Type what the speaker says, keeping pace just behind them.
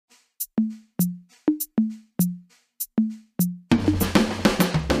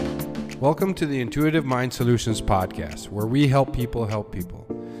Welcome to the Intuitive Mind Solutions podcast, where we help people help people.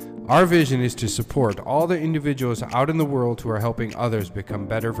 Our vision is to support all the individuals out in the world who are helping others become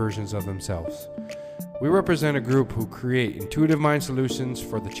better versions of themselves. We represent a group who create intuitive mind solutions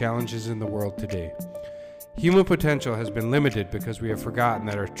for the challenges in the world today. Human potential has been limited because we have forgotten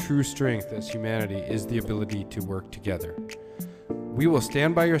that our true strength as humanity is the ability to work together. We will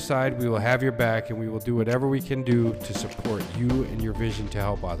stand by your side, we will have your back, and we will do whatever we can do to support you and your vision to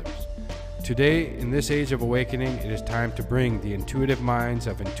help others. Today, in this age of awakening, it is time to bring the intuitive minds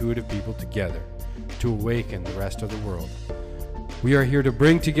of intuitive people together to awaken the rest of the world. We are here to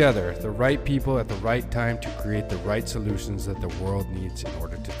bring together the right people at the right time to create the right solutions that the world needs in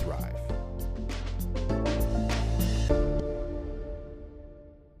order to thrive.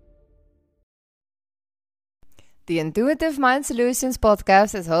 The Intuitive Mind Solutions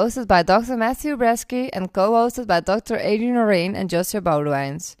podcast is hosted by Dr. Matthew Bresky and co-hosted by Dr. Adrian Orain and Joshua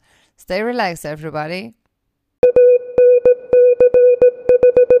Boudewijns. Stay relaxed, everybody.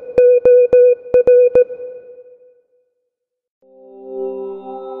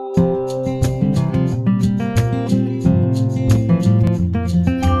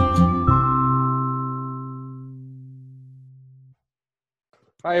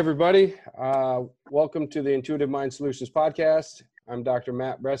 Hi, everybody. Welcome to the Intuitive Mind Solutions podcast. I'm Dr.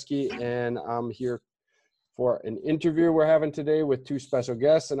 Matt Bresky, and I'm here for an interview we're having today with two special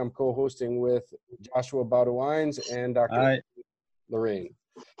guests, and I'm co-hosting with Joshua Boudewijns and Dr. Lorraine.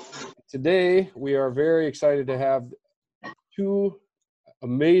 Today, we are very excited to have two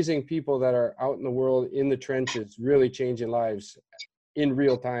amazing people that are out in the world, in the trenches, really changing lives in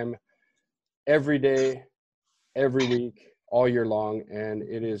real time, every day, every week, all year long, and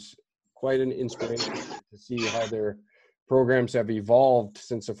it is quite an inspiration to see how their programs have evolved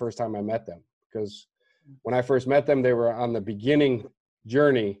since the first time I met them, because when I first met them, they were on the beginning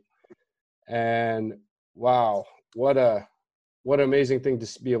journey, and wow, what an amazing thing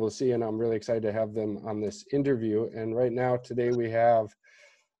to be able to see. And I'm really excited to have them on this interview. And right now, today, we have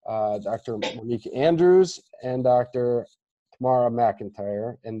Dr. Monique Andrews and Dr. Tamara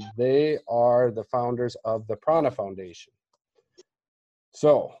McIntyre, and they are the founders of the Prana Foundation.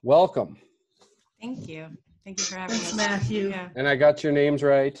 So, welcome. Thank you. Thank you for having us, Matthew. Yeah. And I got your names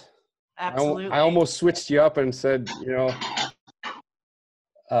right. Absolutely. I almost switched you up and said,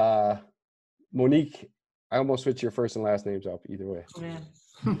 Monique, I almost switched your first and last names up either way. Oh, man.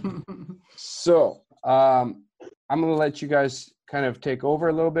 So I'm going to let you guys kind of take over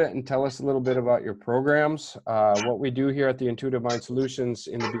a little bit and tell us a little bit about your programs. What we do here at the Intuitive Mind Solutions,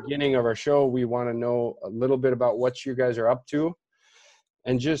 in the beginning of our show, we want to know a little bit about what you guys are up to,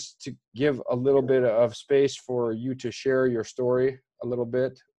 and just to give a little bit of space for you to share your story a little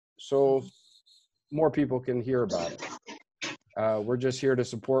bit, so more people can hear about it. We're just here to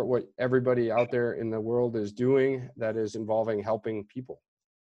support what everybody out there in the world is doing that is involving helping people.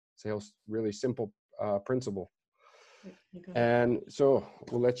 It's a really simple principle. And so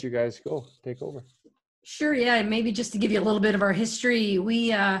we'll let you guys take over. Sure, yeah, and maybe just to give you a little bit of our history,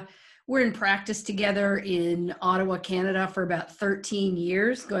 we're in practice together in Ottawa, Canada for about 13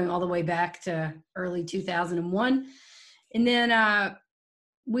 years, going all the way back to early 2001. And then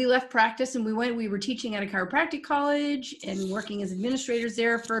we left practice and we were teaching at a chiropractic college and working as administrators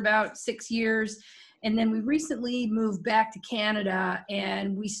there for about 6 years. And then we recently moved back to Canada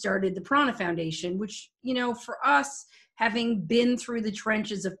and we started the Prana Foundation, which, for us, having been through the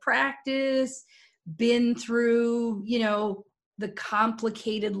trenches of practice, been through, the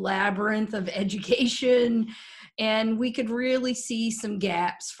complicated labyrinth of education, and we could really see some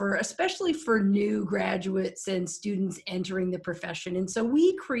gaps especially for new graduates and students entering the profession. And so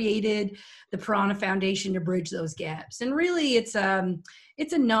we created the Prana Foundation to bridge those gaps. And really it's a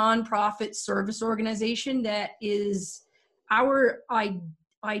nonprofit service organization that is, our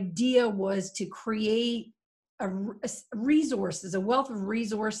idea was to create a wealth of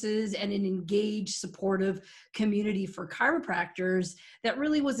resources and an engaged, supportive community for chiropractors that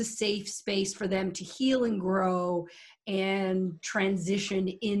really was a safe space for them to heal and grow and transition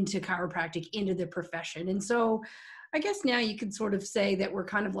into chiropractic, into the profession. And so I guess now you could sort of say that we're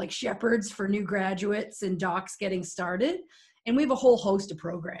kind of like shepherds for new graduates and docs getting started. And we have a whole host of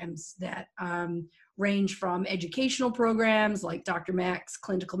programs that range from educational programs like Dr. Mack's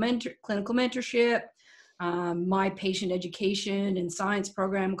clinical mentorship, my patient education and science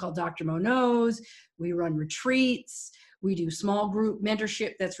program called Dr. Mo Knows. We run retreats. We do small group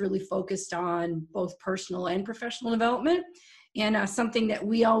mentorship that's really focused on both personal and professional development. And something that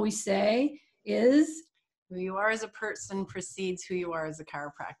we always say is Who you are as a person precedes who you are as a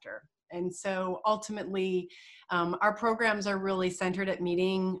chiropractor. And so ultimately, our programs are really centered at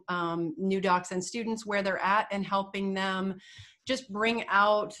meeting new docs and students where they're at and helping them just bring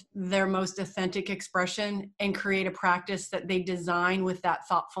out their most authentic expression and create a practice that they design with that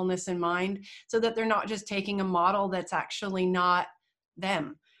thoughtfulness in mind, so that they're not just taking a model that's actually not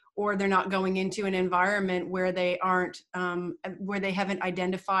them, or they're not going into an environment where they aren't, where they haven't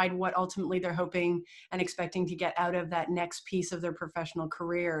identified what ultimately they're hoping and expecting to get out of that next piece of their professional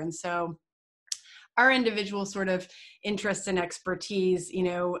career. And so our individual sort of interests and expertise,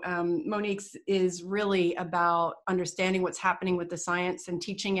 Monique's is really about understanding what's happening with the science and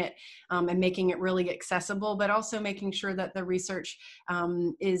teaching it and making it really accessible, but also making sure that the research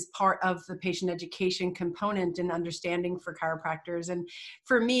is part of the patient education component and understanding for chiropractors. And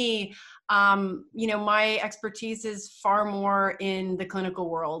for me, my expertise is far more in the clinical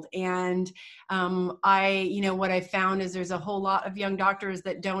world. And what I found is there's a whole lot of young doctors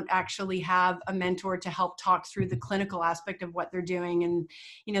that don't actually have a mentor to help talk through the clinical aspect of what they're doing. And,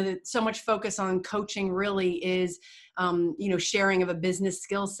 so much focus on coaching really is, sharing of a business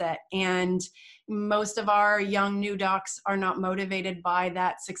skill set. And most of our young new docs are not motivated by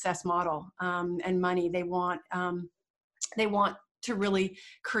that success model and money. They want to really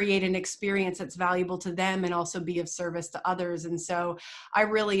create an experience that's valuable to them and also be of service to others. And so I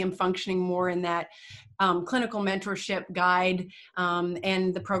really am functioning more in that clinical mentorship guide,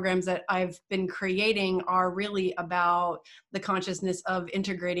 and the programs that I've been creating are really about the consciousness of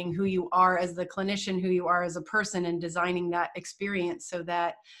integrating who you are as the clinician, who you are as a person, and designing that experience so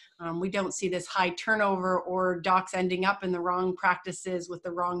that we don't see this high turnover or docs ending up in the wrong practices with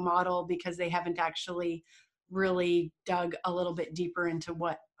the wrong model because they haven't actually really dug a little bit deeper into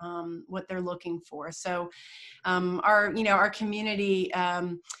what they're looking for. So our community,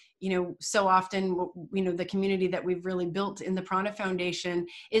 so often, the community that we've really built in the Prana Foundation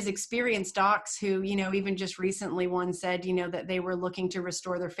is experienced docs who, even just recently one said, that they were looking to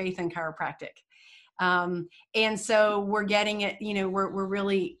restore their faith in chiropractic. And so we're getting it, we're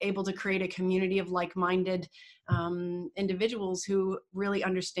really able to create a community of like-minded individuals who really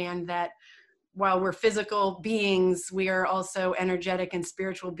understand that while we're physical beings, we are also energetic and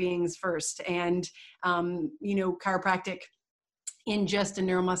spiritual beings first. And, chiropractic in just a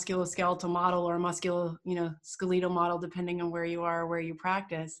neuromusculoskeletal model or a musculoskeletal model, depending on where you are or where you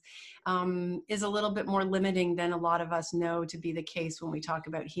practice, is a little bit more limiting than a lot of us know to be the case when we talk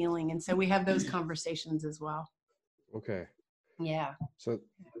about healing. And so we have those conversations as well. Okay. Yeah. So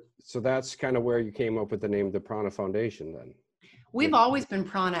that's kind of where you came up with the name, the Prana Foundation then. We've always been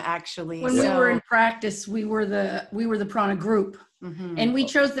Prana, actually. When we were in practice, we were the Prana group. Mm-hmm. And we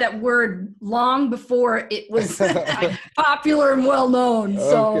chose that word long before it was popular and well known.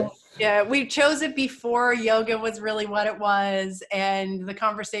 So Okay. Yeah, we chose it before yoga was really what it was, and the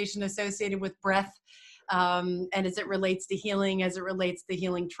conversation associated with breath, and as it relates to healing, as it relates to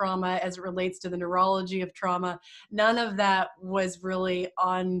healing trauma, as it relates to the neurology of trauma, none of that was really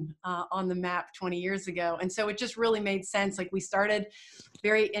on the map 20 years ago. And so it just really made sense. Like we started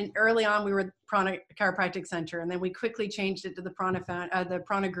early on, we were Prana Chiropractic Center, and then we quickly changed it to the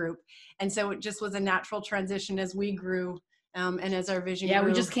Prana Group. And so it just was a natural transition as we grew. And as our vision grew.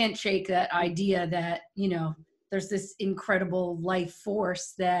 We just can't shake that idea that, there's this incredible life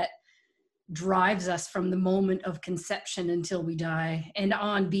force that drives us from the moment of conception until we die and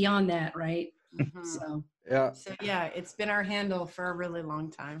on beyond that, right? Mm-hmm. So it's been our handle for a really long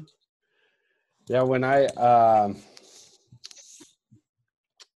time. Yeah, when I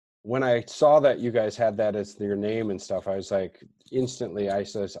saw that you guys had that as your name and stuff, I was like, instantly I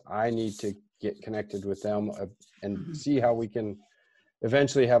says, I need to get connected with them and see how we can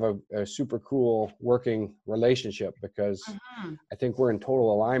eventually have a super cool working relationship, because I think we're in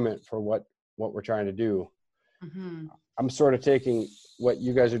total alignment for what we're trying to do. Mm-hmm. I'm sort of taking what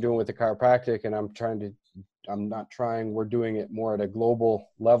you guys are doing with the chiropractic, and we're doing it more at a global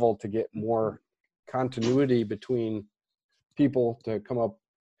level to get more continuity between people, to come up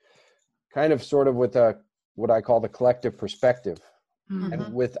kind of sort of with what I call the collective perspective. Mm-hmm.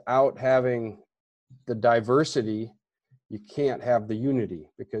 And without having the diversity, you can't have the unity,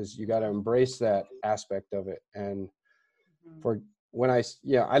 because you got to embrace that aspect of it. And for when I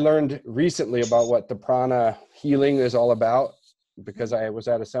learned recently about what the prana healing is all about, because I was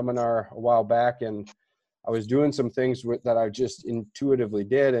at a seminar a while back and I was doing some things that I just intuitively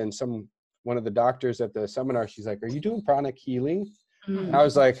did. And one of the doctors at the seminar, she's like, "Are you doing pranic healing?" Mm-hmm. I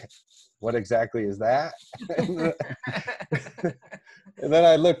was like, "What exactly is that?" And then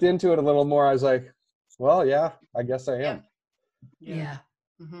I looked into it a little more. I was like, "Well, yeah, I guess I am." Yeah.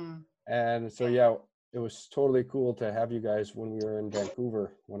 Mm-hmm. And so, it was totally cool to have you guys when we were in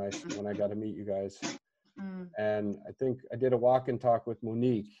Vancouver, when I got to meet you guys. And I think I did a walk and talk with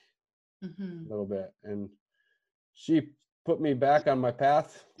Monique a little bit, and she put me back on my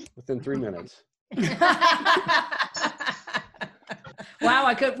path within 3 minutes.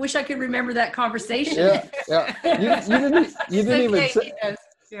 Wow, wish I could remember that conversation. Yeah. You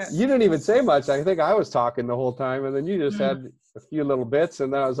didn't even say much. I think I was talking the whole time, and then you just had a few little bits,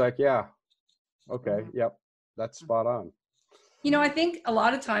 and then I was like, yeah, okay, yep, that's spot on. I think a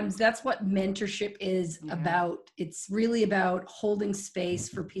lot of times that's what mentorship is about. It's really about holding space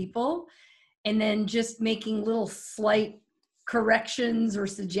for people and then just making little slight corrections or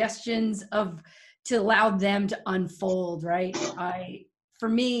suggestions to allow them to unfold, right?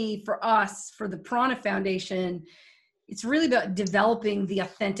 For us, for the Prana Foundation, it's really about developing the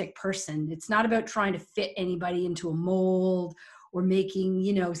authentic person. It's not about trying to fit anybody into a mold or making,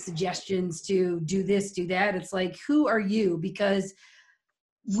 suggestions to do this, do that. It's like, who are you? Because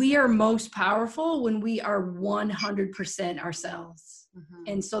we are most powerful when we are 100% ourselves.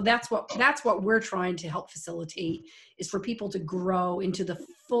 And so that's what we're trying to help facilitate, is for people to grow into the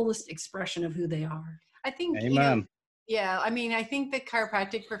fullest expression of who they are. I think, Amen. I mean, I think the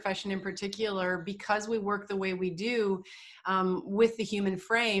chiropractic profession in particular, because we work the way we do with the human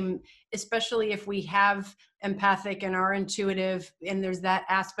frame, especially if we have empathic and are intuitive, and there's that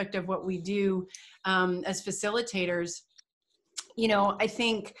aspect of what we do as facilitators, I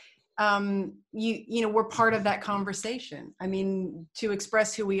think we're part of that conversation. I mean, to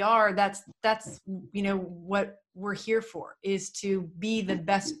express who we are, that's what we're here for, is to be the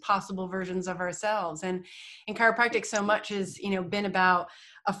best possible versions of ourselves. And in chiropractic, so much has been about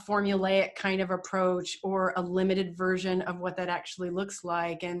a formulaic kind of approach or a limited version of what that actually looks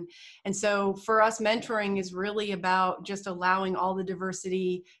like. And so for us, mentoring is really about just allowing all the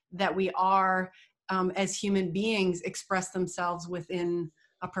diversity that we are as human beings express themselves within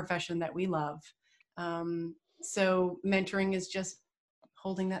a profession that we love. So mentoring is just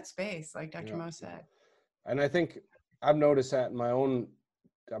holding that space, like Dr. Mo said. And I think I've noticed that in my own,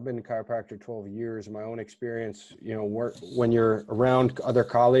 I've been a chiropractor 12 years, my own experience, when you're around other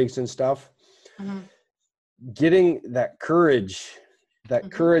colleagues and stuff, getting that courage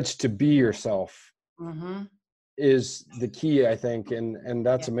to be yourself is the key, I think. And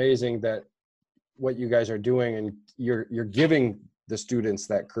that's amazing that what you guys are doing, and you're giving the students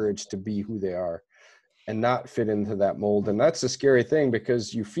that courage to be who they are and not fit into that mold. And that's a scary thing,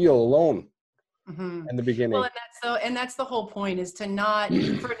 because you feel alone in the beginning. Well, and that's the whole point, is to not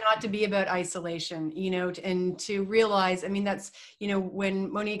to be about isolation, and to realize, I mean, that's,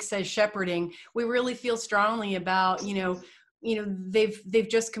 when Monique says shepherding, we really feel strongly about, they've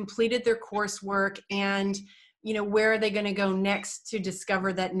just completed their coursework, and where are they going to go next to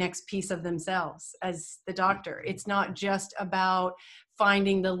discover that next piece of themselves as the doctor? It's not just about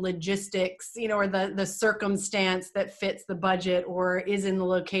finding the logistics, or the circumstance that fits the budget or is in the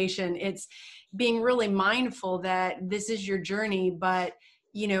location. It's being really mindful that this is your journey, but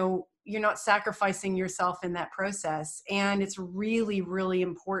you're not sacrificing yourself in that process. And it's really, really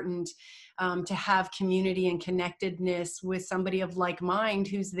important to have community and connectedness with somebody of like mind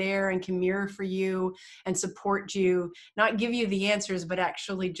who's there and can mirror for you and support you, not give you the answers, but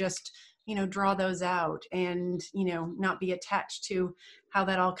actually just, draw those out, and, not be attached to how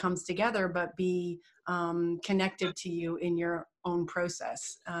that all comes together, but be connected to you in your own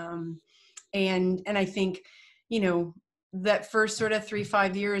process. And I think, that first sort of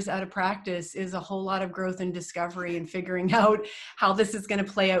 3-5 years out of practice is a whole lot of growth and discovery and figuring out how this is going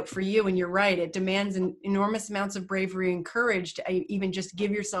to play out for you. And you're right, it demands enormous amounts of bravery and courage to even just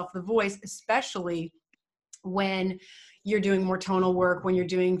give yourself the voice, especially when you're doing more tonal work, when you're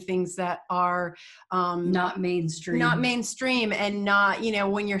doing things that are not mainstream, and not,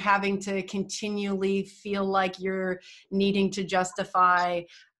 when you're having to continually feel like you're needing to justify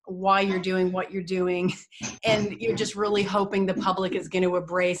why you're doing what you're doing, and you're just really hoping the public is going to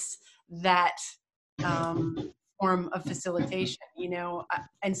embrace that form of facilitation,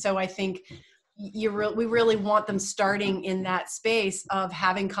 and so I think we really want them starting in that space of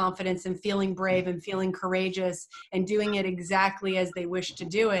having confidence and feeling brave and feeling courageous and doing it exactly as they wish to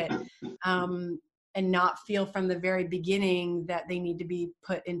do it, and not feel from the very beginning that they need to be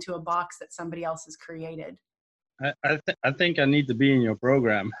put into a box that somebody else has created. I think I need to be in your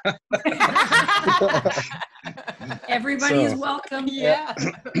program. Everybody is welcome. Yeah.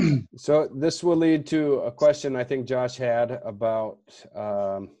 So this will lead to a question I think Josh had about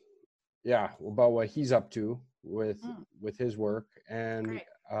what he's up to with his work. And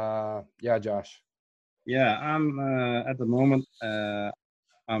Josh. Yeah, I'm at the moment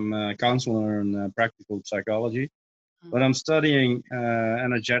I'm a counselor in practical psychology, Mm-hmm. but I'm studying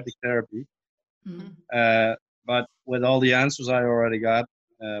energetic therapy. Mhm. But with all the answers I already got,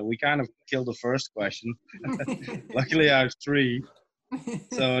 we kind of killed the first question. Luckily, I have three.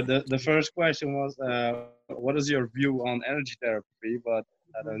 So the first question was, what is your view on energy therapy? But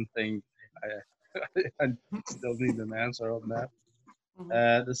I don't think I still need an answer on that.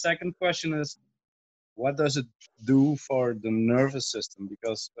 The second question is, what does it do for the nervous system?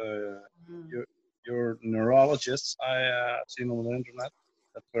 Because you're neurologists, I've seen on the internet.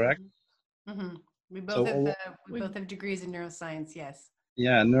 That's correct. Mm-hmm. We both So have degrees in neuroscience. Yes.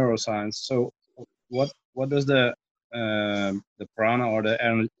 yeah, neuroscience. So what does the prana or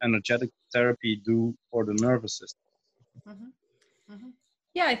the energetic therapy do for the nervous system? Mm-hmm. Mm-hmm.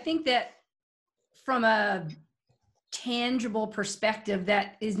 Yeah, I think that from a tangible perspective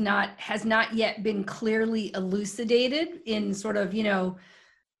that has not yet been clearly elucidated in sort of,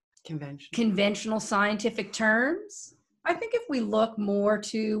 conventional scientific terms. I think if we look more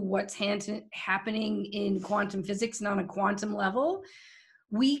to what's happening in quantum physics and on a quantum level,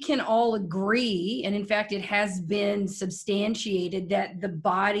 we can all agree, and in fact, it has been substantiated, that the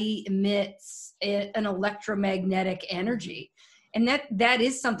body emits an electromagnetic energy. And that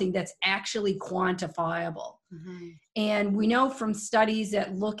is something that's actually quantifiable. Mm-hmm. And we know from studies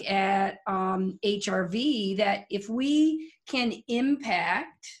that look at HRV that if we can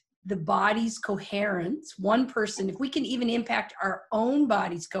impact the body's coherence, one person, if we can even impact our own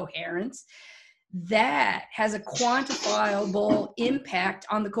body's coherence, that has a quantifiable impact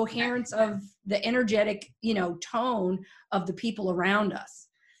on the coherence of the energetic, tone of the people around us.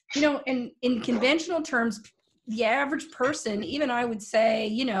 And in conventional terms, the average person, even I would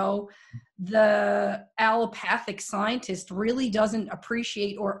say, the allopathic scientist really doesn't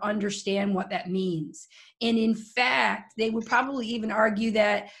appreciate or understand what that means. And in fact, they would probably even argue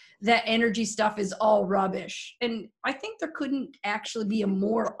that energy stuff is all rubbish. And I think there couldn't actually be a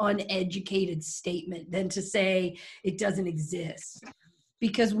more uneducated statement than to say it doesn't exist.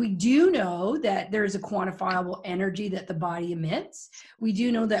 Because we do know that there's a quantifiable energy that the body emits. We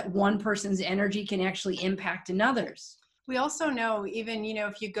do know that one person's energy can actually impact another's. We also know, even,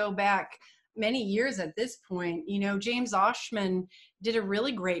 if you go back many years at this point, James Oshman did a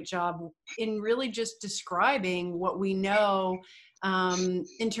really great job in really just describing what we know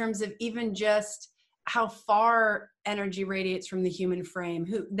in terms of even just how far energy radiates from the human frame,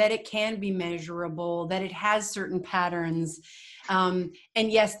 that it can be measurable, that it has certain patterns. And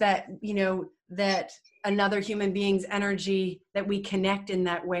yes, that, that another human being's energy, that we connect in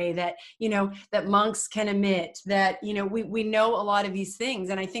that way, that, that monks can emit, that, we know a lot of these things.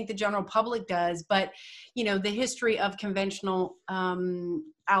 And I think the general public does, but, the history of conventional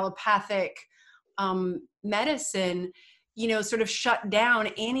allopathic medicine, sort of shut down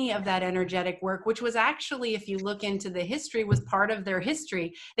any of that energetic work, which was actually, if you look into the history, was part of their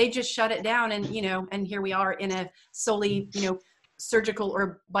history. They just shut it down. And, and here we are in a solely, surgical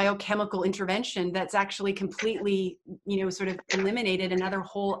or biochemical intervention that's actually completely, sort of eliminated another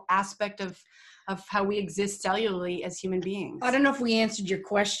whole aspect of how we exist cellularly as human beings. I don't know if we answered your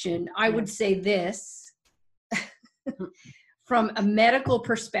question. I would say this. From a medical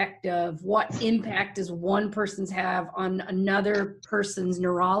perspective, what impact does one person's have on another person's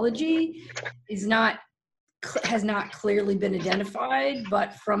neurology has not clearly been identified,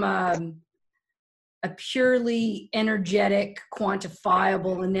 but from a purely energetic,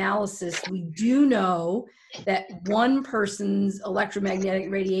 quantifiable analysis, we do know that one person's electromagnetic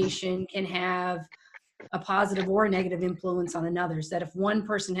radiation can have a positive or a negative influence on another's. That if one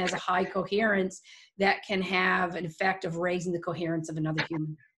person has a high coherence, that can have an effect of raising the coherence of another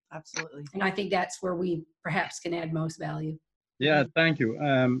human. Absolutely. And I think that's where we perhaps can add most value. Yeah, thank you.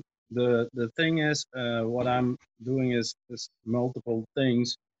 The thing is, what I'm doing is multiple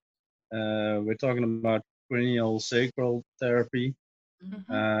things. We're talking about cranial sacral therapy,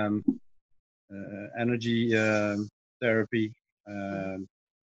 Mm-hmm. energy therapy,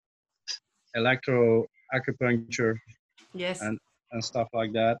 electroacupuncture, Yes. and stuff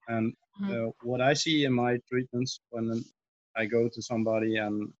like that. And what I see in my treatments when I go to somebody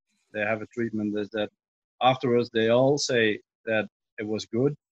and they have a treatment is that afterwards they all say that it was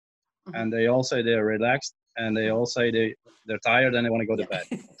good, and they all say they're relaxed, and they all say they're tired and they want to go to bed.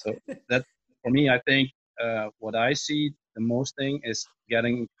 So that, for me, I think what I see the most thing is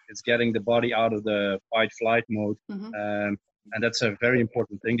getting the body out of the fight flight mode. And that's a very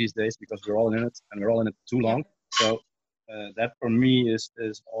important thing these days because we're all in it and we're all in it too long. So that for me is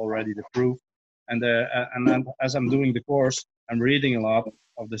already the proof. And then as I'm doing the course, I'm reading a lot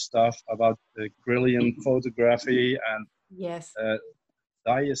of the stuff about the Grillian photography and yes.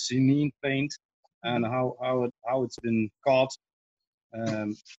 diacinine paint and how it's been caught,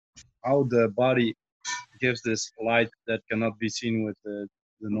 how the body gives this light that cannot be seen with the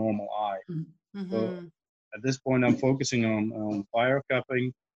normal eye. Mm-hmm. So at this point, I'm focusing on fire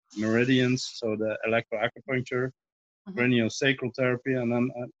cupping, meridians, so the electroacupuncture, craniosacral therapy,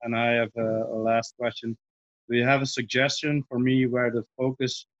 and I have a last question. Do you have a suggestion for me where to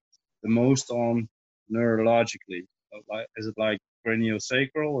focus the most on neurologically? Like, is it like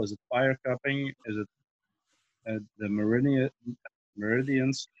craniosacral? Is it fire cupping? Is it the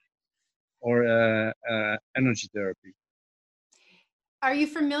meridians, or energy therapy? Are you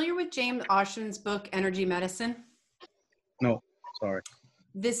familiar with James Oschen's book, Energy Medicine? No, sorry.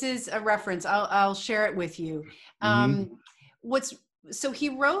 This is a reference. I'll share it with you. So he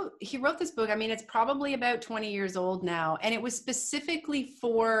wrote this book. I mean, it's probably about 20 years old now, and it was specifically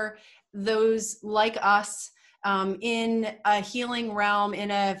for those like us in a healing realm,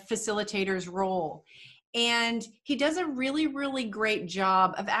 in a facilitator's role. And he does a really, really great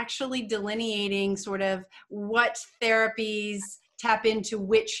job of actually delineating sort of what therapies tap into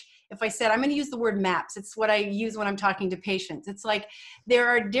which. If I said, I'm going to use the word maps, it's what I use when I'm talking to patients. It's like there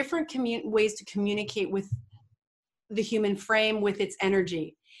are different ways to communicate with the human frame, with its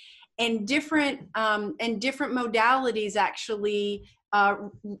energy, and different modalities actually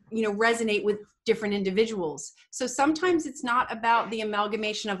resonate with different individuals. So sometimes it's not about the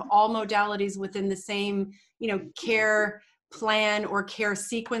amalgamation of all modalities within the same care plan or care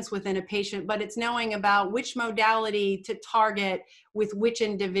sequence within a patient, but it's knowing about which modality to target with which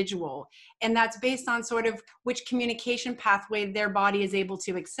individual. And that's based on sort of which communication pathway their body is able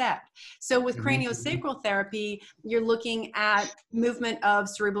to accept. So with craniosacral therapy, you're looking at movement of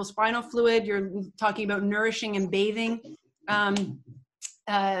cerebral spinal fluid. You're talking about nourishing and bathing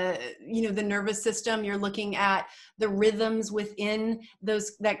the nervous system. You're looking at the rhythms within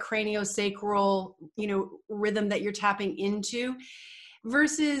that craniosacral, rhythm that you're tapping into,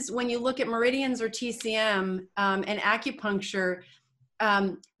 versus when you look at meridians or TCM and acupuncture,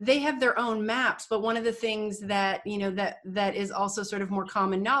 they have their own maps. But one of the things that, that is also sort of more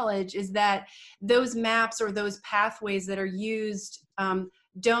common knowledge is that those maps or those pathways that are used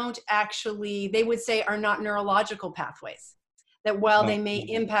don't actually, they would say, are not neurological pathways. That while they may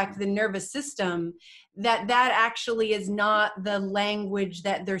impact the nervous system, that actually is not the language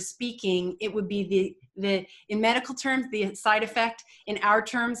that they're speaking. It would be the in medical terms, the side effect; in our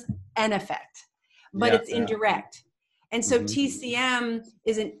terms, an effect, but it's indirect. And so TCM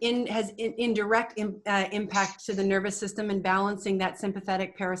has an indirect impact to the nervous system and balancing that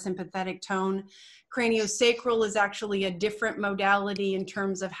sympathetic parasympathetic tone. Craniosacral is actually a different modality in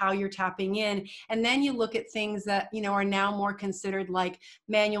terms of how you're tapping in. And then you look at things that, are now more considered like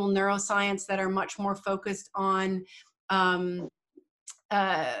manual neuroscience, that are much more focused on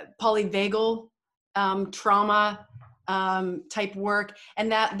polyvagal trauma type work. And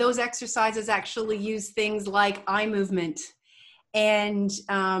that those exercises actually use things like eye movement. And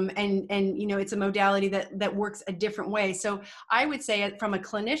it's a modality that works a different way. So I would say, from a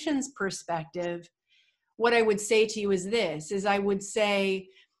clinician's perspective, what I would say to you is I would say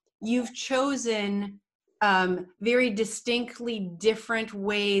you've chosen very distinctly different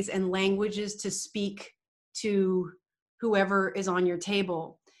ways and languages to speak to whoever is on your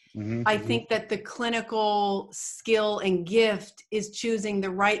table. I think that the clinical skill and gift is choosing the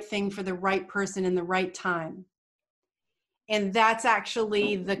right thing for the right person in the right time. And that's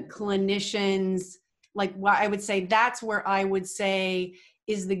actually the clinician's, like, what I would say, that's where I would say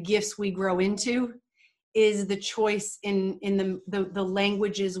is the gifts we grow into, is the choice in the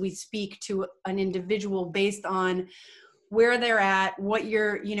languages we speak to an individual based on where they're at, what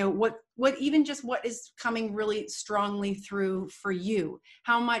you're, what even just what is coming really strongly through for you.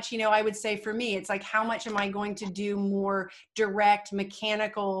 How much, I would say for me, it's like, how much am I going to do more direct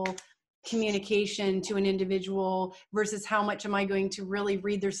mechanical communication to an individual versus how much am I going to really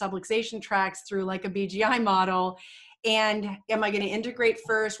read their subluxation tracts through like a BGI model? And am I going to integrate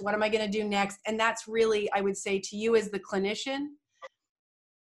first? What am I going to do next? And that's really, I would say to you as the clinician,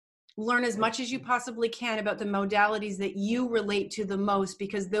 learn as much as you possibly can about the modalities that you relate to the most,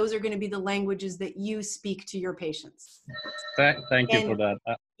 because those are going to be the languages that you speak to your patients. Thank you for that.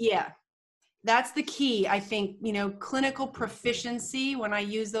 Yeah, that's the key. I think, clinical proficiency, when I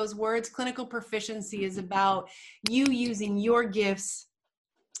use those words, clinical proficiency is about you using your gifts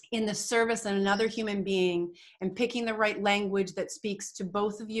in the service of another human being and picking the right language that speaks to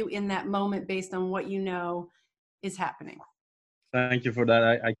both of you in that moment based on what is happening. Thank you for that.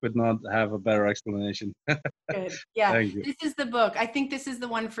 I could not have a better explanation. Good. Yeah. Thank you. This is the book. I think this is the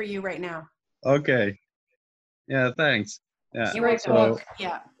one for you right now. Okay. Yeah, thanks. Yeah. You write the So book.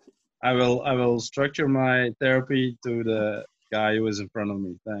 Yeah. I will structure my therapy to the guy who is in front of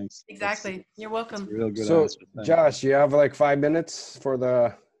me. Thanks. Exactly. You're That's welcome. a real good So, answer. Thanks. Josh, you have like 5 minutes for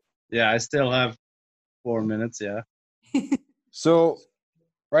the. Yeah, I still have 4 minutes. Yeah. So,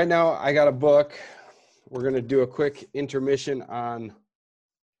 right now I got a book. We're going to do a quick intermission on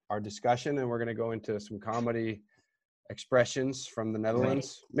our discussion, and we're going to go into some comedy expressions from the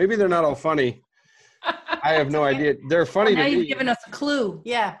Netherlands. Maybe they're not all funny. I have no idea. They're funny Now to you've me. given us a clue.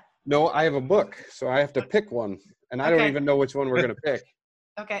 Yeah. No, I have a book, so I have to pick one, and I don't Okay. even know which one we're going to pick.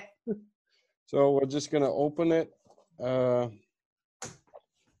 Okay. So we're just going to open it.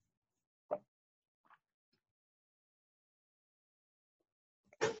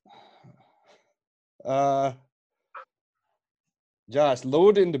 Josh,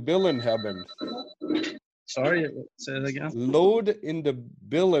 load in the billen hebben. Sorry, say it again. Load in the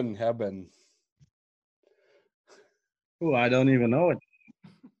billen hebben. Oh, I don't even know it.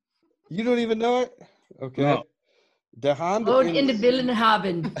 You don't even know it? Okay. No. De hand Load in into billen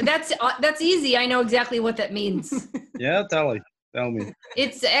haben. That's easy. I know exactly what that means. Yeah, tell me.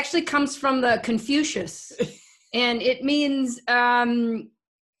 It actually comes from the Confucius, and it means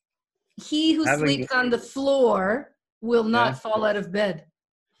he who Having- sleeps on the floor will not Yeah. fall out of bed.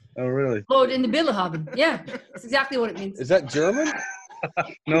 Oh, really? Load in the billen haben. Yeah, that's exactly what it means. Is that German?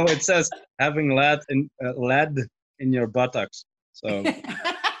 No, it says having lead in your buttocks. So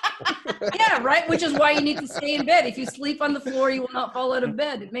Yeah, right. Which is why you need to stay in bed. If you sleep on the floor, you will not fall out of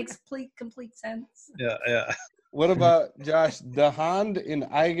bed. It makes complete sense. yeah. What about Josh? De hand in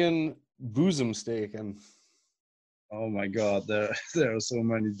eigen boezem steken. Oh my God, there are so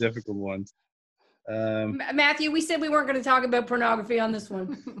many difficult ones. Matthew, we said we weren't going to talk about pornography on this one.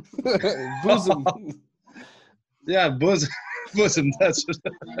 Boezem. Yeah, bosom. That's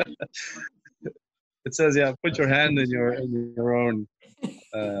it says. Yeah, put your hand in your own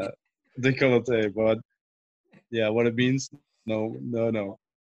décolleté. But yeah, what it means? No.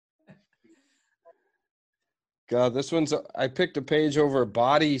 God, this one's. I picked a page over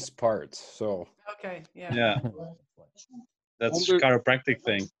bodies parts. So Okay. Yeah. Yeah, that's Under- chiropractic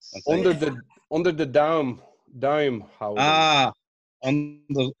thing. I think. under the duim houden. Ah, under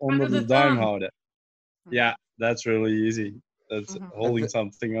the thumb. dime holder. Yeah, that's really easy. That's Mhm. holding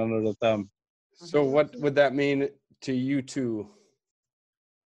something under the thumb. So what would that mean to you two?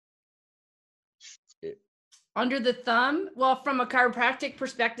 Under the thumb? Well, from a chiropractic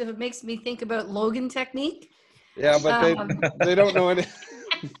perspective, it makes me think about Logan technique. Yeah, but they don't know any.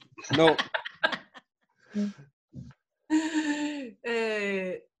 No.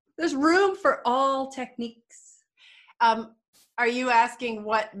 There's room for all techniques. Are you asking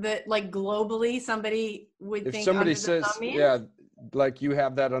what the globally somebody would If think somebody under the says, thumb means? yeah, like you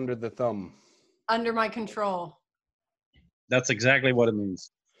have that under the thumb. Under my control. That's exactly what it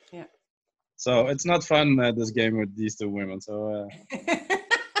means. Yeah. So it's not fun this game with these two women. So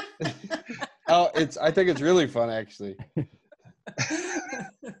Oh, I think it's really fun actually.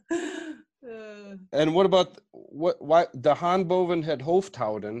 And what about why the handboven het hoofd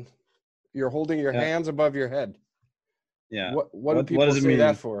houden? You're holding your Yeah. hands above your head. yeah. What do people does it say mean?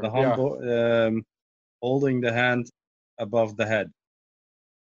 that for? The Yeah. hand, holding the hand above the head.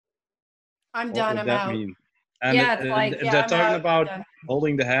 I'm What done. would I'm that out. mean? And Yeah, it's like, they're yeah, I'm talking out. about Done.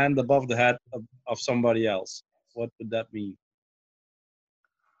 holding the hand above the head of somebody else. What would that mean?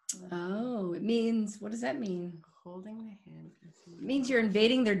 Oh, it means, what does that mean? Holding the hand. It means you're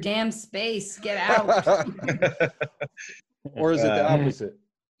invading their damn space. Get out. Or is it the opposite?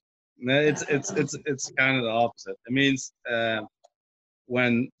 No, it's kind of the opposite. It means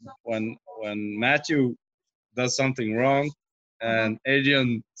when Matthew does something wrong, and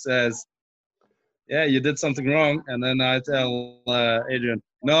Adrian says, "Yeah, you did something wrong," and then I tell Adrian,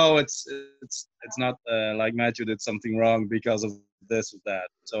 "No, it's not like Matthew did something wrong because of this or that."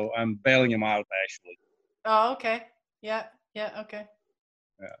 So I'm bailing him out actually. Oh, okay. Yeah. Okay.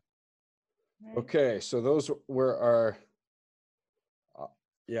 Okay, so those were our.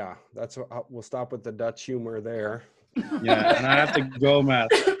 Yeah, that's we'll stop with the Dutch humor there. Yeah, and I have to go, Matt.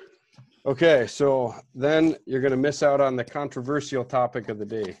 Okay, so then you're gonna miss out on the controversial topic of the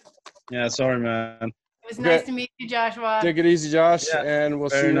day. Yeah, sorry, man. It was Okay. nice to meet you, Joshua. Take it easy, Josh, Yeah, and we'll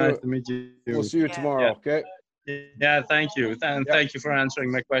see Very you. nice to meet you. We'll see you Yeah. tomorrow. Yeah. Okay. Yeah, thank you. And Yeah. thank you for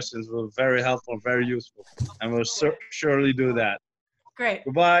answering my questions. They were very helpful, very useful. And we'll surely do that. Great.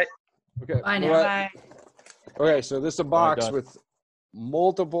 Goodbye. Okay. Bye now. bye-bye. Bye. Okay, so this is a box God. with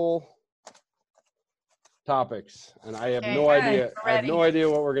multiple topics, and I have Okay, no good. idea. We're I have no ready. idea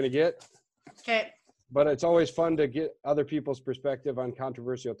what we're gonna get. Okay. But it's always fun to get other people's perspective on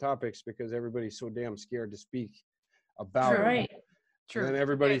controversial topics because everybody's so damn scared to speak about it. Right. True. And then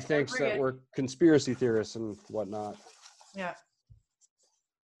everybody Yeah, thinks bring that it. we're conspiracy theorists and whatnot. Yeah.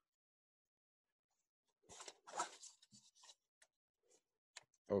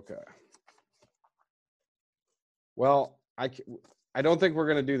 Okay. Well, I don't think we're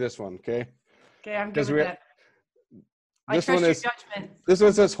going to do this one, okay? Okay, I'm good Because with that. I this trust one your is judgment. this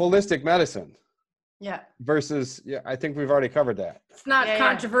one says holistic medicine Yeah. versus, yeah, I think we've already covered that. It's not Yeah, yeah.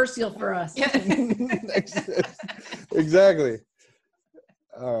 controversial for us. Yeah. Exactly.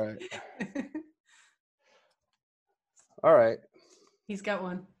 All right. All right. He's got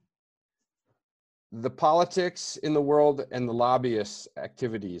one. The politics in the world and the lobbyists'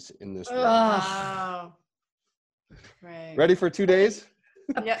 activities in this world. Ugh. Oh. Right. Ready for 2 days?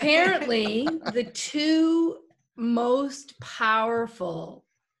 Yeah. Apparently, the two most powerful,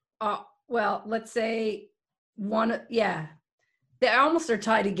 well, let's say one, yeah, they almost are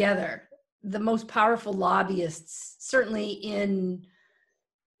tied together. The most powerful lobbyists, certainly in,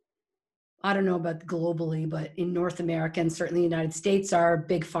 I don't know about globally, but in North America and certainly the United States, are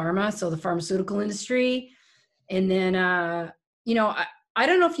big pharma, so the pharmaceutical industry. And then, I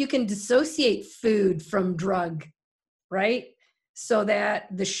don't know if you can dissociate food from drug, right? So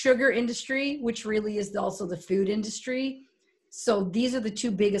that the sugar industry, which really is also the food industry. So these are the two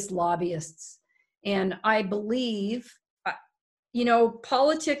biggest lobbyists. And I believe,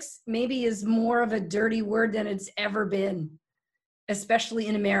 politics maybe is more of a dirty word than it's ever been, especially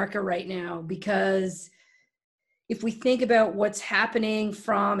in America right now, because if we think about what's happening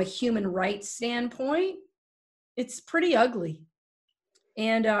from a human rights standpoint, it's pretty ugly.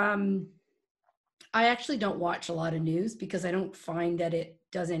 And I actually don't watch a lot of news because I don't find that it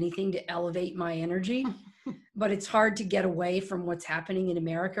does anything to elevate my energy. But it's hard to get away from what's happening in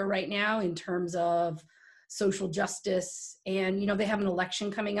America right now in terms of social justice. And, they have an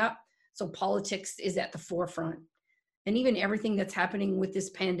election coming up. So politics is at the forefront. And even everything that's happening with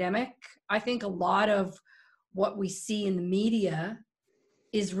this pandemic, I think a lot of what we see in the media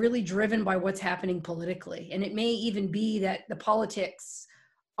is really driven by what's happening politically. And it may even be that the politics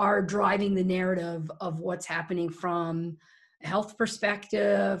are driving the narrative of what's happening from a health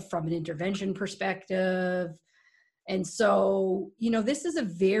perspective, from an intervention perspective. And so, this is a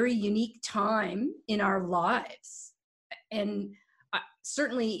very unique time in our lives. And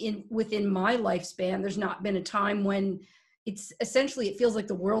certainly within my lifespan, there's not been a time when it feels like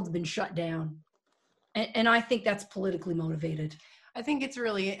the world's been shut down. And I think that's politically motivated. I think it's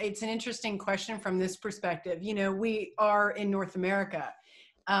an interesting question from this perspective. We are in North America.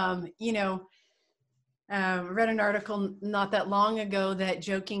 Read an article not that long ago that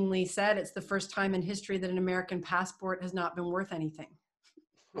jokingly said it's the first time in history that an American passport has not been worth anything.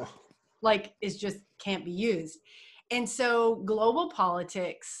 Oh. Like, it just can't be used. And so global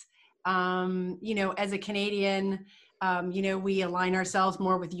politics, as a Canadian, we align ourselves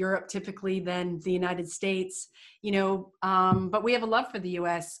more with Europe typically than the United States, but we have a love for the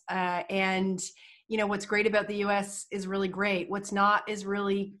US. And what's great about the US is really great. What's not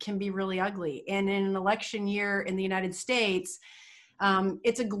can be really ugly. And in an election year in the United States,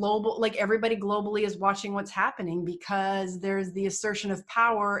 it's a global, like, everybody globally is watching what's happening because there's the assertion of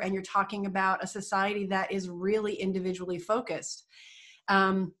power, and you're talking about a society that is really individually focused.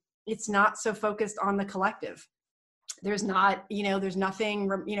 It's not so focused on the collective. There's not, there's nothing,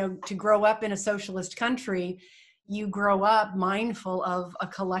 to grow up in a socialist country, you grow up mindful of a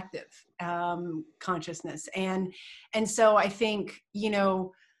collective consciousness. And so I think,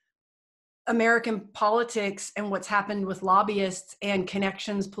 American politics and what's happened with lobbyists and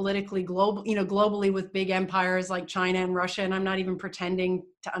connections politically globally with big empires like China and Russia. And I'm not even pretending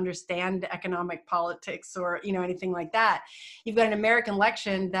to understand economic politics or, anything like that. You've got an American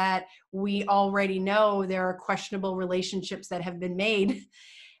election that we already know there are questionable relationships that have been made.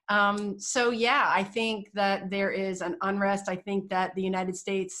 So yeah, I think that there is an unrest. I think that the United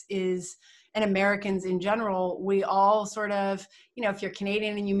States and Americans in general, we all sort of, if you're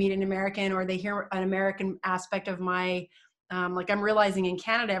Canadian and you meet an American, or they hear an American aspect of my, like, I'm realizing in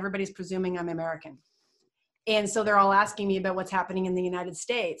Canada, everybody's presuming I'm American. And so they're all asking me about what's happening in the United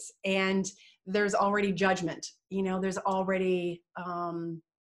States. And there's already judgment, there's already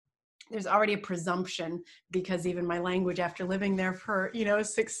a presumption, because even my language after living there for,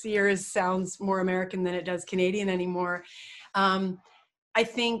 6 years sounds more American than it does Canadian anymore. I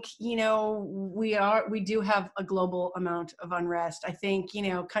think, we do have a global amount of unrest. I think,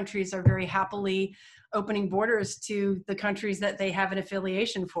 countries are very happily opening borders to the countries that they have an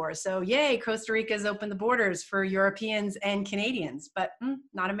affiliation for. So yay, Costa Rica's opened the borders for Europeans and Canadians, but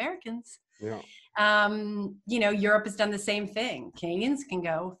not Americans. Yeah. Europe has done the same thing. Canadians can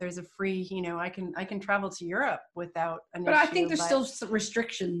go. There's a free, I can travel to Europe without an But issue. I think there's still some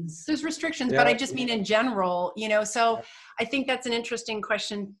restrictions. There's restrictions, Yeah. but I just mean in general, so I think that's an interesting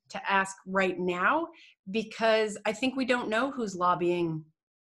question to ask right now, because I think we don't know who's lobbying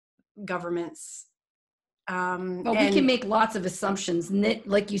governments. Well, we can make lots of assumptions. And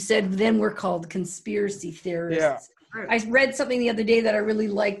like you said, then we're called conspiracy theorists. Yeah. I read something the other day that I really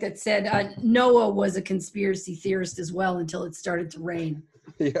liked that said Noah was a conspiracy theorist as well until it started to rain.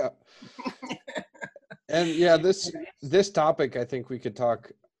 Yeah. And this topic, I think we could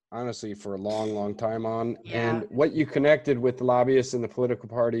talk honestly for a long, long time on. Yeah. And what you connected with the lobbyists and the political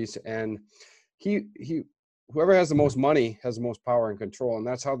parties, and whoever has the most money has the most power and control, and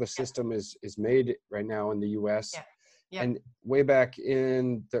that's how the system is made right now in the U.S. Yeah. Yeah. And way back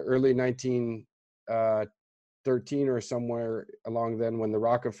in the early 1913 or somewhere along then, when the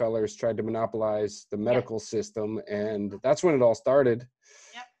Rockefellers tried to monopolize the medical system, and that's when it all started.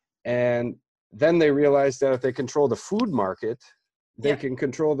 Yep. And then they realized that if they control the food market, they can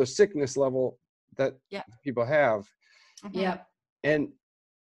control the sickness level that people have. Mm-hmm. Yeah. And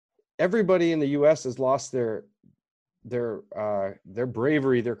everybody in the U.S. has lost their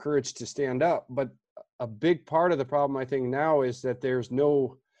bravery, their courage to stand up. But a big part of the problem, I think, now is that there's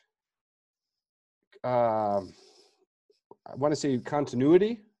no, I want to say,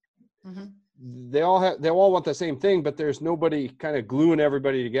 continuity. Mm-hmm. They all want the same thing, but there's nobody kind of gluing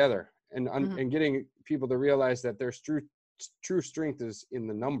everybody together and and getting people to realize that there's true strength is in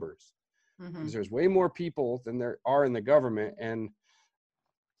the numbers. Mm-hmm. Because there's way more people than there are in the government, and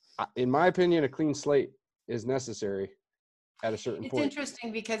in my opinion, a clean slate is necessary at a certain point. It's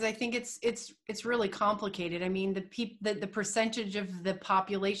interesting because I think it's really complicated. I mean, the percentage of the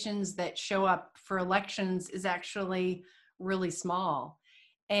populations that show up for elections is actually really small.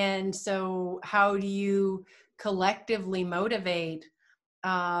 And so how do you collectively motivate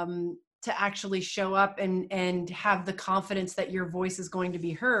to actually show up and have the confidence that your voice is going to be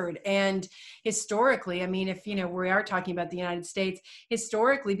heard? And historically, I mean, if we are talking about the United States,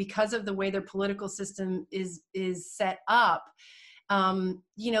 historically, because of the way their political system is set up,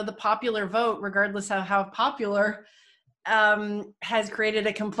 the popular vote, regardless of how popular, has created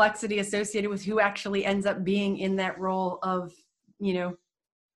a complexity associated with who actually ends up being in that role of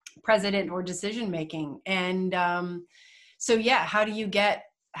president or decision making. And how do you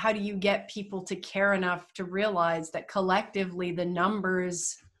get people to care enough to realize that collectively the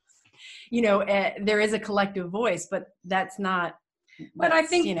numbers, there is a collective voice, but that's not. But I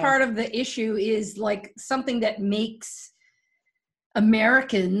think part of the issue is like something that makes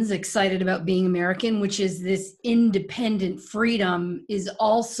Americans excited about being American, which is this independent freedom, is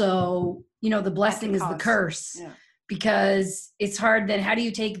also, the blessing is the curse. Yeah. Because it's hard then, how do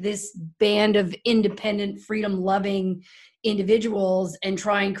you take this band of independent, freedom-loving individuals and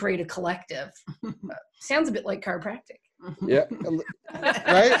try and create a collective? Sounds a bit like chiropractic. Yeah,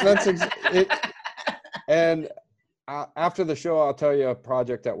 right? That's it. And after the show, I'll tell you a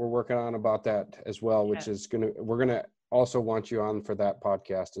project that we're working on about that as well, which is we're going to also want you on for that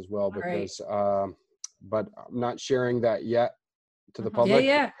podcast as well, because, but I'm not sharing that yet to the public.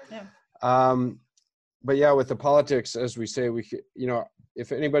 Yeah. But yeah, with the politics, as we say,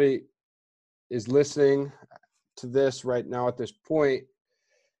 if anybody is listening to this right now at this point,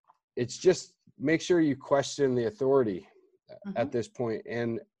 it's just make sure you question the authority at this point.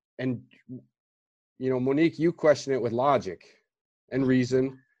 And Monique, you question it with logic and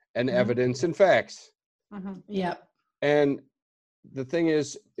reason and evidence and facts. Yeah. And the thing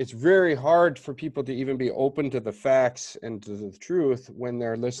is, it's very hard for people to even be open to the facts and to the truth when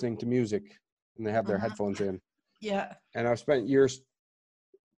they're listening to music and they have their headphones in. Yeah. And I've spent years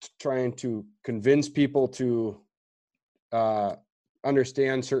trying to convince people to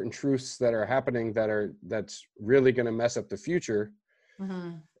understand certain truths that are happening that's really going to mess up the future.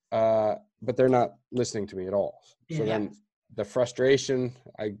 But they're not listening to me at all. So then the frustration,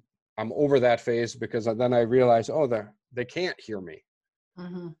 I'm over that phase, because then I realize, they can't hear me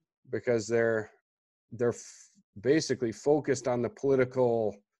because they're basically focused on the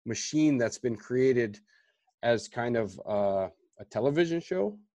political machine that's been created as kind of a television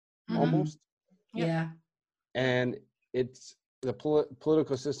show almost. Yeah. And it's the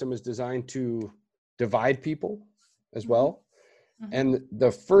political system is designed to divide people as well. And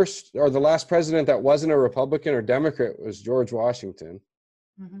the first or the last president that wasn't a Republican or Democrat was George Washington.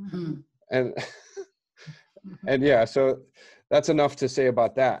 And yeah, so that's enough to say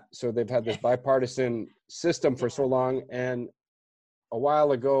about that. So they've had this bipartisan system for so long. And a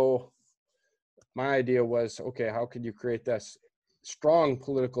while ago, my idea was, okay, how could you create this strong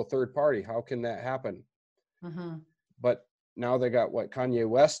political third party? How can that happen? Mm-hmm. But now they got what, Kanye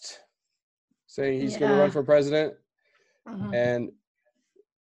West saying he's going to run for president. Mm-hmm. And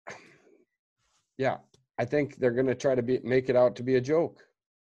yeah, I think they're going to try to make it out to be a joke.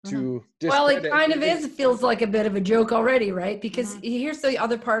 To well, it kind of is. It feels like a bit of a joke already, right? Because here's the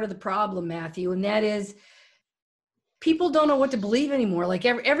other part of the problem, Matthew, and that is people don't know what to believe anymore. Like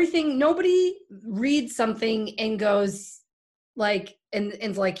everything, nobody reads something and goes like, and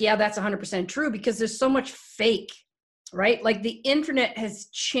it's like, yeah, that's 100% true, because there's so much fake, right? Like the internet has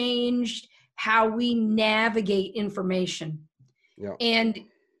changed how we navigate information. Yeah. And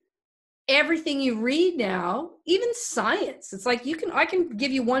everything you read now, even science, it's like I can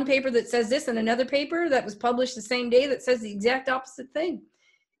give you one paper that says this and another paper that was published the same day that says the exact opposite thing.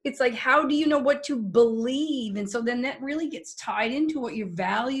 It's like, how do you know what to believe? And so then that really gets tied into what your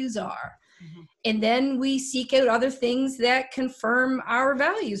values are. Mm-hmm. And then we seek out other things that confirm our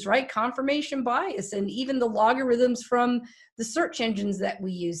values, right? Confirmation bias, and even the logarithms from the search engines that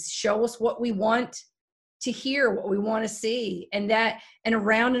we use show us what we want to hear, what we want to see, and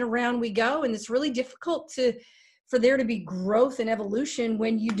around we go. And it's really difficult for there to be growth and evolution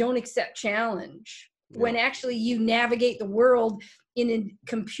when you don't accept challenge, when actually you navigate the world in a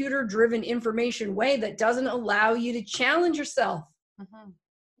computer-driven information way that doesn't allow you to challenge yourself. Mm-hmm.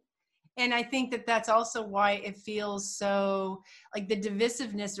 And I think that that's also why it feels so like the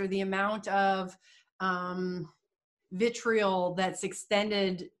divisiveness or the amount of vitriol that's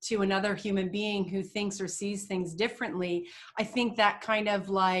extended to another human being who thinks or sees things differently. I think that kind of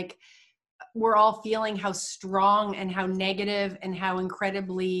like we're all feeling how strong and how negative and how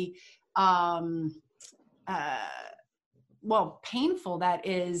incredibly painful that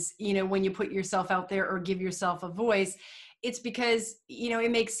is, when you put yourself out there or give yourself a voice. It's because, it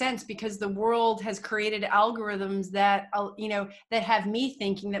makes sense because the world has created algorithms that, that have me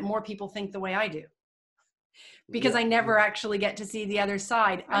thinking that more people think the way I do. Because I never actually get to see the other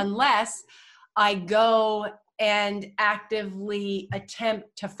side unless I go and actively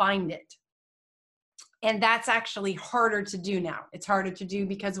attempt to find it. And that's actually harder to do now. It's harder to do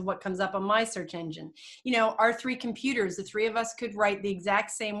because of what comes up on my search engine. Our three computers, the three of us could write the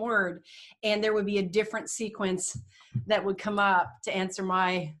exact same word and there would be a different sequence that would come up to answer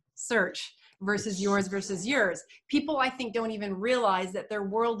my search versus yours. People, I think, don't even realize that their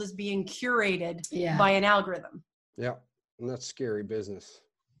world is being curated by an algorithm. Yeah, and that's scary business.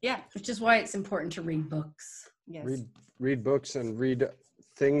 Yeah. Which is why it's important to read books. Yes. Read books and read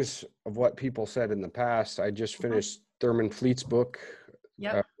things of what people said in the past. I just finished Thurman Fleet's book,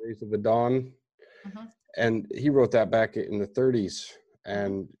 Rays of the Dawn. And he wrote that back in the 30s.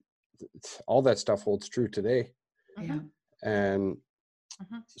 And all that stuff holds true today. And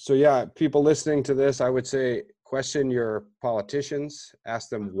so, people listening to this, I would say question your politicians, ask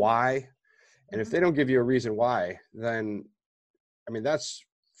them why. And if they don't give you a reason why, then, that's,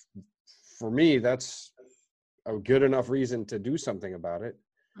 for me, that's a good enough reason to do something about it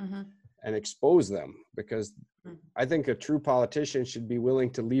and expose them. Because I think a true politician should be willing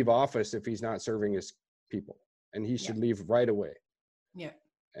to leave office if he's not serving his people. And he should leave right away. Yeah.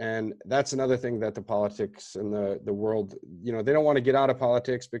 And that's another thing that the politics and the world, they don't want to get out of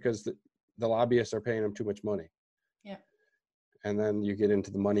politics because the lobbyists are paying them too much money. Yeah. And then you get into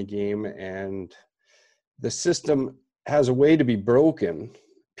the money game, and the system has a way to be broken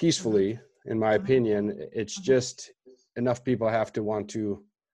peacefully, in my opinion. It's just enough people have to want to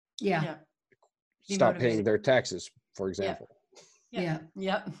stop paying their taxes, for example. Yeah.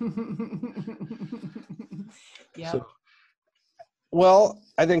 So, well,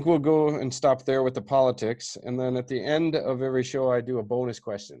 I think we'll go and stop there with the politics. And then at the end of every show, I do a bonus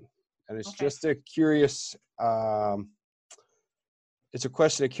question. And it's just a curious, it's a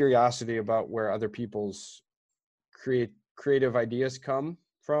question of curiosity about where other people's creative ideas come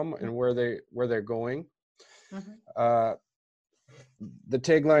from and where they're going. The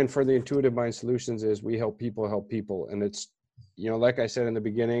tagline for the Intuitive Mind Solutions is "We help people," and it's, like I said in the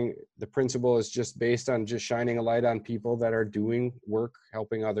beginning, the principle is just based on just shining a light on people that are doing work,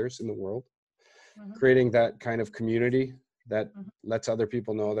 helping others in the world, creating that kind of community that lets other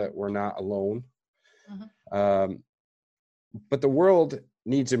people know that we're not alone. But the world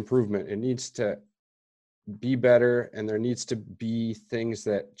needs improvement. It needs to be better, and there needs to be things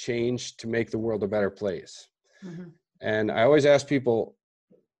that change to make the world a better place. And I always ask people,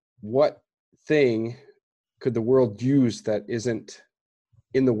 what thing could the world use that isn't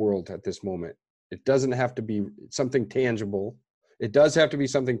in the world at this moment? It doesn't have to be something tangible. It does have to be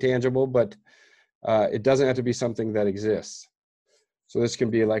something tangible, but it doesn't have to be something that exists. So this can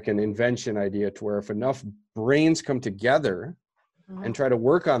be like an invention idea to where if enough brains come together and try to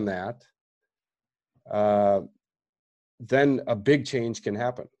work on that, then a big change can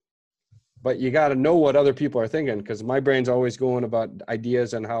happen. But you got to know what other people are thinking, because my brain's always going about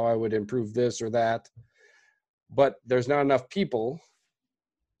ideas and how I would improve this or that. But there's not enough people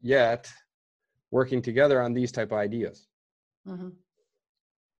yet working together on these type of ideas. Mm-hmm.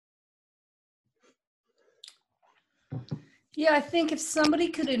 Yeah, I think if somebody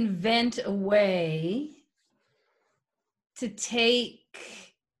could invent a way to take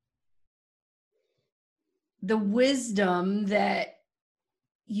the wisdom that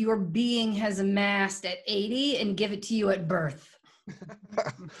your being has amassed at 80 and give it to you at birth.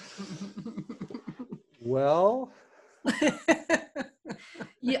 Well,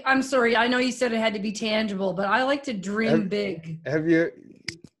 Yeah, I'm sorry. I know you said it had to be tangible, but I like to dream big.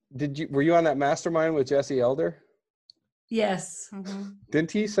 Were you on that mastermind with Jesse Elder? Yes. Mm-hmm.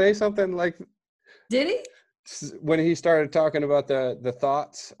 Didn't he say something like, Did he? when he started talking about the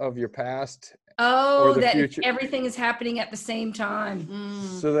thoughts of your past Oh, or the that future? everything is happening at the same time.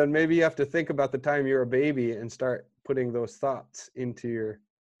 So then maybe you have to think about the time you're a baby and start putting those thoughts into your.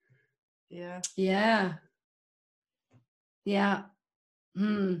 Yeah. Yeah. Yeah.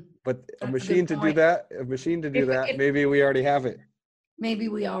 But a That's a machine good to do point. that, maybe we already have it. Maybe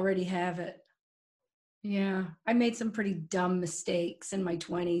we already have it. Yeah. I made some pretty dumb mistakes in my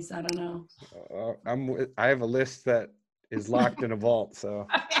 20s. I don't know. I have a list that is locked in a vault. So,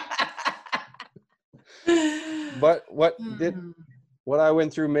 but what I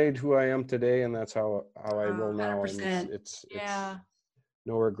went through made who I am today, and that's how I roll now. 100%. And it's Yeah.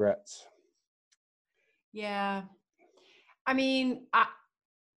 no regrets. Yeah. I mean,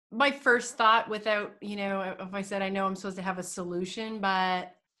 my first thought, without, if I said I know I'm supposed to have a solution,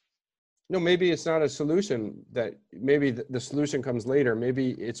 but No, maybe it's not a solution. That maybe the solution comes later.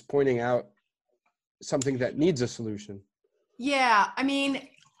 Maybe it's pointing out something that needs a solution. yeah, I mean,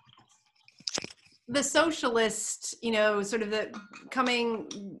 the socialist, sort of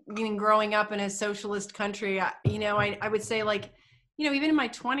growing up in a socialist country, I would say, like, even in my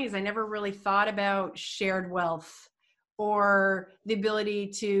 20s, I never really thought about shared wealth or the ability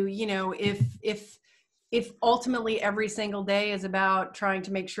to, if ultimately every single day is about trying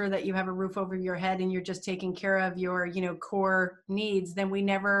to make sure that you have a roof over your head and you're just taking care of your, core needs, then we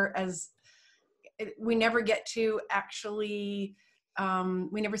never get to actually,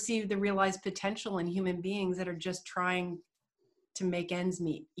 we never see the realized potential in human beings that are just trying to make ends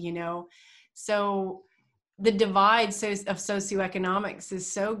meet, So the divide of socioeconomics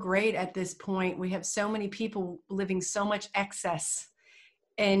is so great at this point. We have so many people living so much excess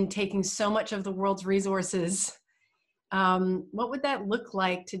and taking so much of the world's resources. What would that look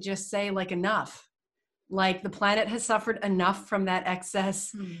like to just say, like, enough? Like, the planet has suffered enough from that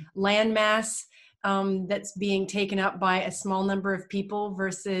excess landmass that's being taken up by a small number of people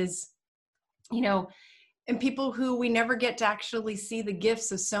versus, and people who we never get to actually see the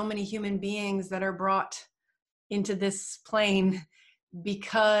gifts of so many human beings that are brought into this plane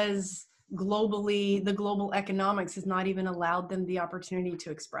because globally, the global economics has not even allowed them the opportunity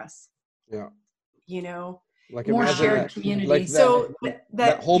to express. Yeah. Like more imagine shared that, community. like So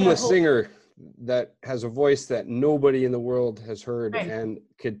that homeless singer that has a voice that nobody in the world has heard, right, and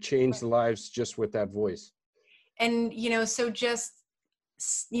could change the lives just with that voice. And, so just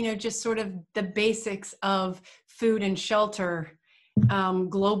sort of the basics of food and shelter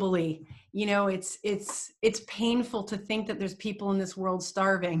globally, it's painful to think that there's people in this world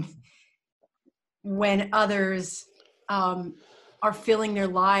starving when others are filling their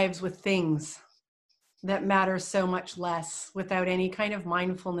lives with things that matter so much less, without any kind of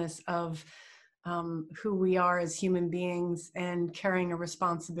mindfulness of who we are as human beings and carrying a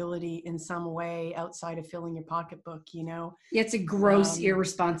responsibility in some way outside of filling your pocketbook, Yeah, it's a gross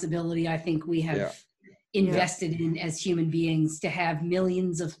irresponsibility I think we have invested in as human beings, to have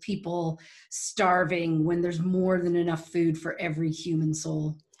millions of people starving when there's more than enough food for every human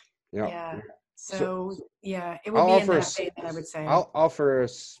soul. Yeah. So it would be in that way that I would say.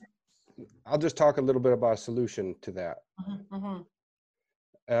 I'll just talk a little bit about a solution to that. Mm-hmm.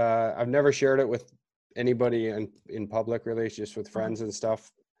 I've never shared it with anybody in public, really, just with friends and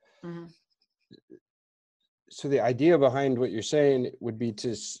stuff. Mm-hmm. So the idea behind what you're saying would be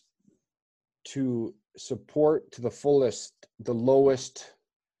to support to the fullest the lowest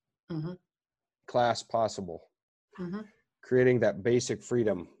class possible, creating that basic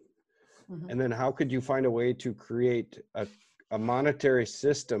freedom. And then how could you find a way to create a monetary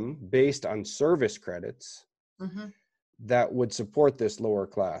system based on service credits that would support this lower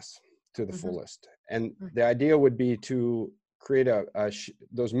class to the fullest. And the idea would be to create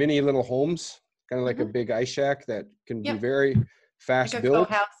those mini little homes, kind of like a big ice shack that can be very fast like built.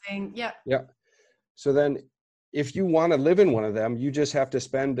 Co-housing. Yeah. So then if you want to live in one of them, you just have to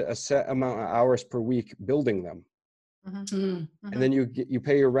spend a set amount of hours per week building them. And then you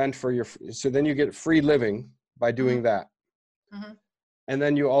pay your rent so then you get free living by doing that. And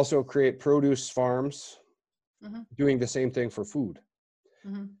then you also create produce farms doing the same thing for food.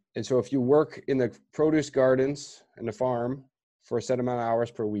 And so if you work in the produce gardens and the farm for a set amount of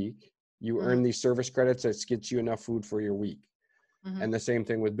hours per week, you earn these service credits that gets you enough food for your week. And the same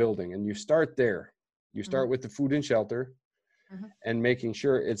thing with building. And you start there. You start with the food and shelter and making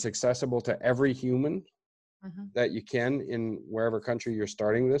sure it's accessible to every human that you can in wherever country you're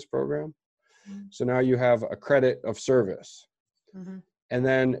starting this program. So now you have a credit of service. And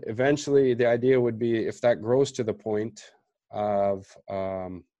then eventually the idea would be, if that grows to the point of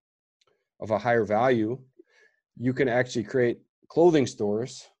a higher value, you can actually create clothing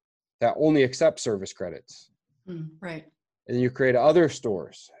stores that only accept service credits. Right. And you create other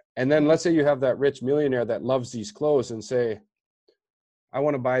stores. And then let's say you have that rich millionaire that loves these clothes and say, I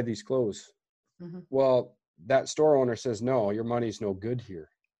want to buy these clothes. Well, that store owner says, no, your money's no good here.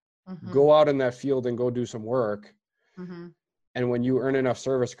 Go out in that field and go do some work. And when you earn enough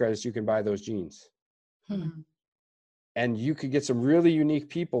service credits, you can buy those jeans. And you could get some really unique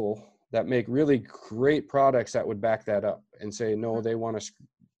people that make really great products that would back that up and say, no, they want to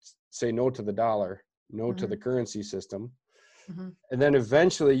say no to the dollar, no to the currency system. And then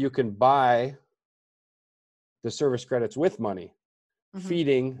eventually you can buy the service credits with money,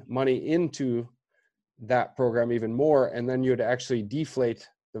 feeding money into that program even more. And then you'd actually deflate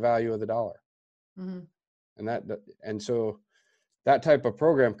the value of the dollar. And so that type of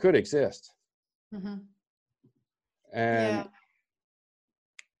program could exist. And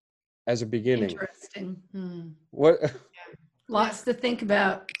as a beginning. Interesting. What? Lots to think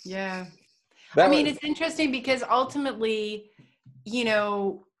about. Yeah. I mean, it's interesting because ultimately, you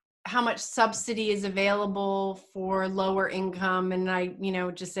know, how much subsidy is available for lower income. And I, you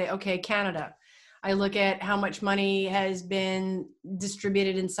know, just say, okay, Canada. I look at how much money has been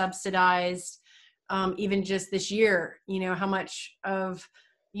distributed and subsidized, even just this year, you know, how much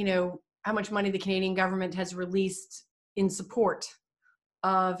money the Canadian government has released in support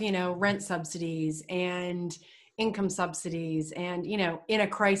of, you know, rent subsidies and income subsidies and, you know, in a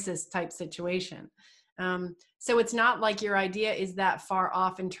crisis type situation. So it's not like your idea is that far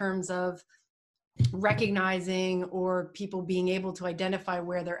off in terms of recognizing or people being able to identify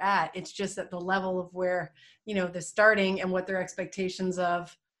where they're at. It's just at the level of where, you know, they're starting and what their expectations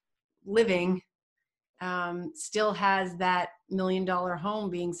of living still has that $1 million home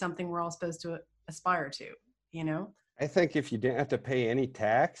being something we're all supposed to aspire to, you know? I think if you didn't have to pay any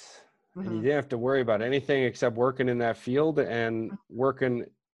tax and you didn't have to worry about anything except working in that field and working,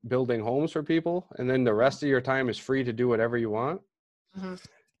 building homes for people, and then the rest of your time is free to do whatever you want.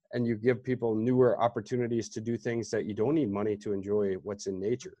 And you give people newer opportunities to do things that you don't need money to enjoy what's in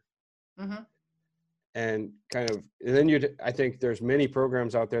nature. And I think there's many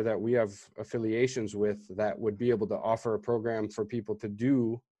programs out there that we have affiliations with that would be able to offer a program for people to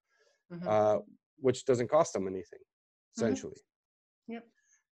do, which doesn't cost them anything, essentially.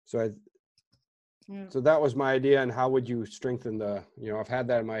 So that was my idea. And how would you strengthen I've had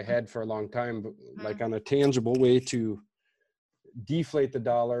that in my head for a long time, but like on a tangible way to deflate the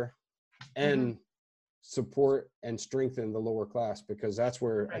dollar and support and strengthen the lower class, because that's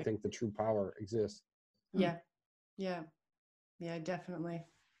where I think the true power exists. Yeah, definitely.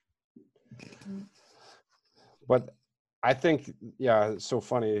 But I think, it's so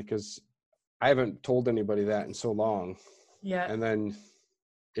funny because I haven't told anybody that in so long. And then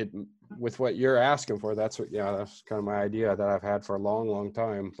with what you're asking for, that's kind of my idea that I've had for a long, long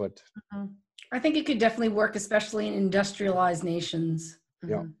time. But I think it could definitely work, especially in industrialized nations.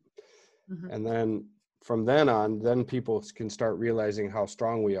 And then from then on, then people can start realizing how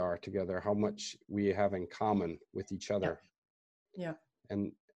strong we are together, how much we have in common with each other.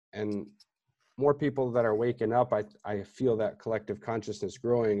 And more people that are waking up, I feel that collective consciousness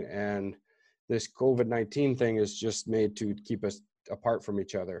growing, and this COVID-19 thing is just made to keep us apart from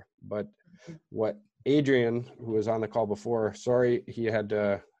each other. But what Adrian, who was on the call before, sorry, he had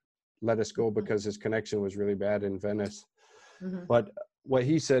to let us go because his connection was really bad in Venice. But what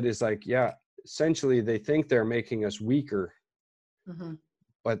he said is like, essentially they think they're making us weaker,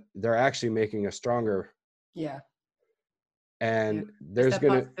 but they're actually making us stronger. And there's that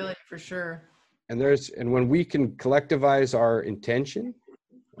possibility for sure. and when we can collectivize our intention,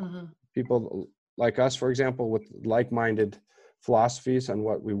 Mm-hmm. people like us, for example, with like-minded philosophies on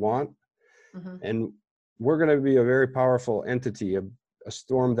what we want, Mm-hmm. and we're going to be a very powerful entity, a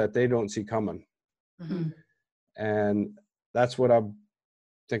storm that they don't see coming. Mm-hmm. And that's what I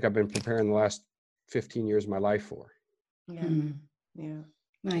think I've been preparing the last 15 years of my life for. Yeah. Yeah.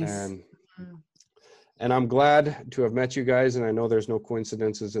 Nice. And I'm glad to have met you guys. And I know there's no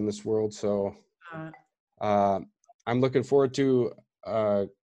coincidences in this world. So I'm looking forward to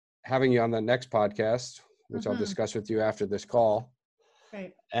having you on the next podcast, which I'll discuss with you after this call.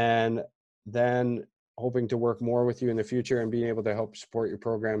 Right. And then hoping to work more with you in the future and being able to help support your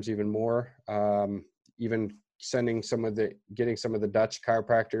programs even more. Even getting some of the Dutch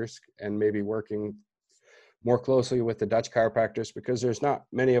chiropractors and maybe working more closely with the Dutch chiropractors, because there's not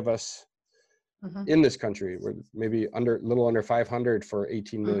many of us in this country. We're maybe a little under 500 for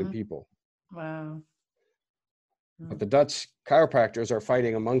 18 million people. Wow. But the Dutch chiropractors are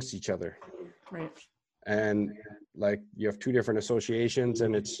fighting amongst each other. Right. And like you have two different associations,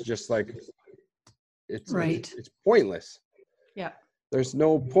 and it's just like, it's pointless. Yeah. There's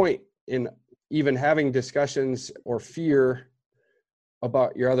no point in even having discussions or fear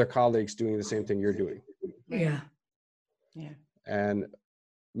about your other colleagues doing the same thing you're doing. Yeah. Yeah. And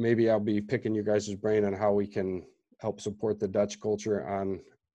maybe I'll be picking you guys' brain on how we can help support the Dutch culture on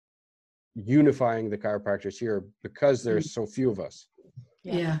unifying the chiropractors here, because there's so few of us.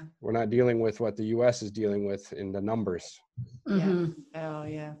 Yeah. We're not dealing with what the US is dealing with in the numbers. Yeah. Oh,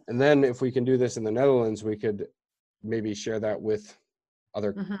 yeah. And then if we can do this in the Netherlands, we could maybe share that with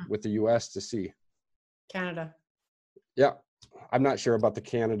with the US to see. Canada. Yeah. I'm not sure about the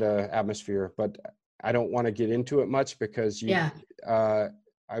Canada atmosphere, but I don't want to get into it much because I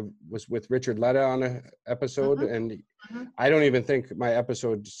was with Richard Letta on an episode, and I don't even think my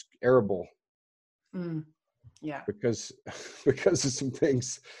episode's airable. Yeah. Because of some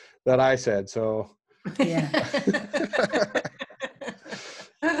things that I said. So Yeah.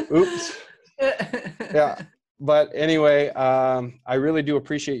 Oops. Yeah. But anyway, I really do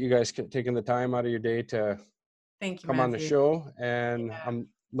appreciate you guys taking the time out of your day to Thank you, come Matthew. on the show. And I'm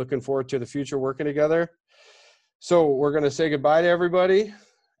looking forward to the future working together. So we're going to say goodbye to everybody.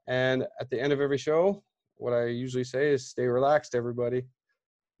 And at the end of every show, what I usually say is stay relaxed, everybody,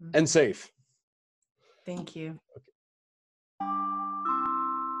 and safe. Thank you. Okay.